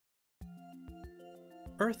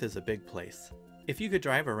Earth is a big place. If you could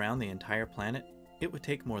drive around the entire planet, it would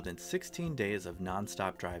take more than 16 days of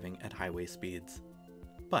non-stop driving at highway speeds.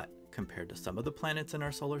 But compared to some of the planets in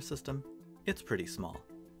our solar system, it's pretty small.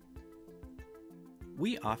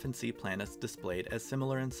 We often see planets displayed as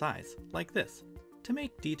similar in size, like this, to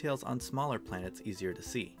make details on smaller planets easier to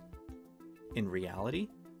see. In reality,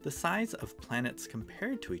 the size of planets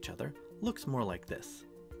compared to each other looks more like this.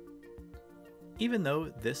 Even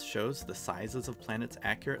though this shows the sizes of planets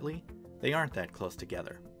accurately, they aren't that close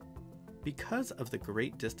together. Because of the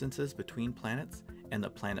great distances between planets and the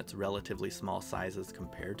planet's relatively small sizes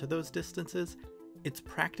compared to those distances, it's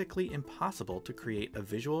practically impossible to create a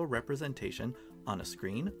visual representation on a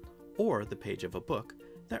screen or the page of a book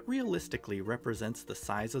that realistically represents the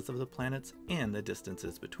sizes of the planets and the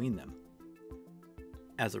distances between them.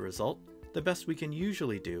 As a result, the best we can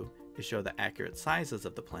usually do is show the accurate sizes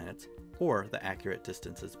of the planets or the accurate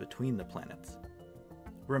distances between the planets.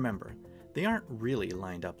 Remember, they aren't really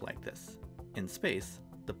lined up like this. In space,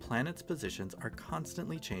 the planets' positions are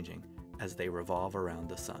constantly changing as they revolve around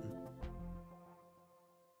the sun.